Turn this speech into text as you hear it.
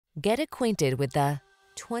Get acquainted with the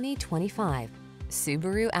 2025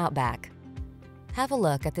 Subaru Outback. Have a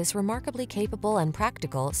look at this remarkably capable and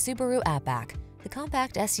practical Subaru Outback, the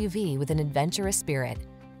compact SUV with an adventurous spirit.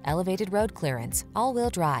 Elevated road clearance, all-wheel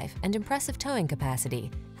drive, and impressive towing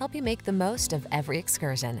capacity help you make the most of every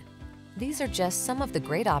excursion. These are just some of the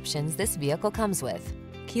great options this vehicle comes with: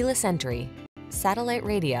 keyless entry, satellite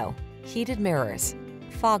radio, heated mirrors,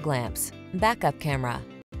 fog lamps, backup camera,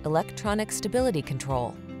 electronic stability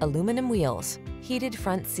control, aluminum wheels, heated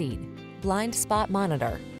front seat, blind spot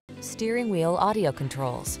monitor, steering wheel audio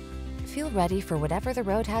controls. Feel ready for whatever the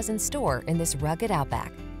road has in store in this rugged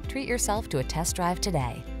Outback. Treat yourself to a test drive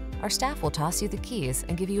today. Our staff will toss you the keys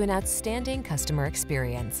and give you an outstanding customer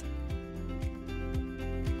experience.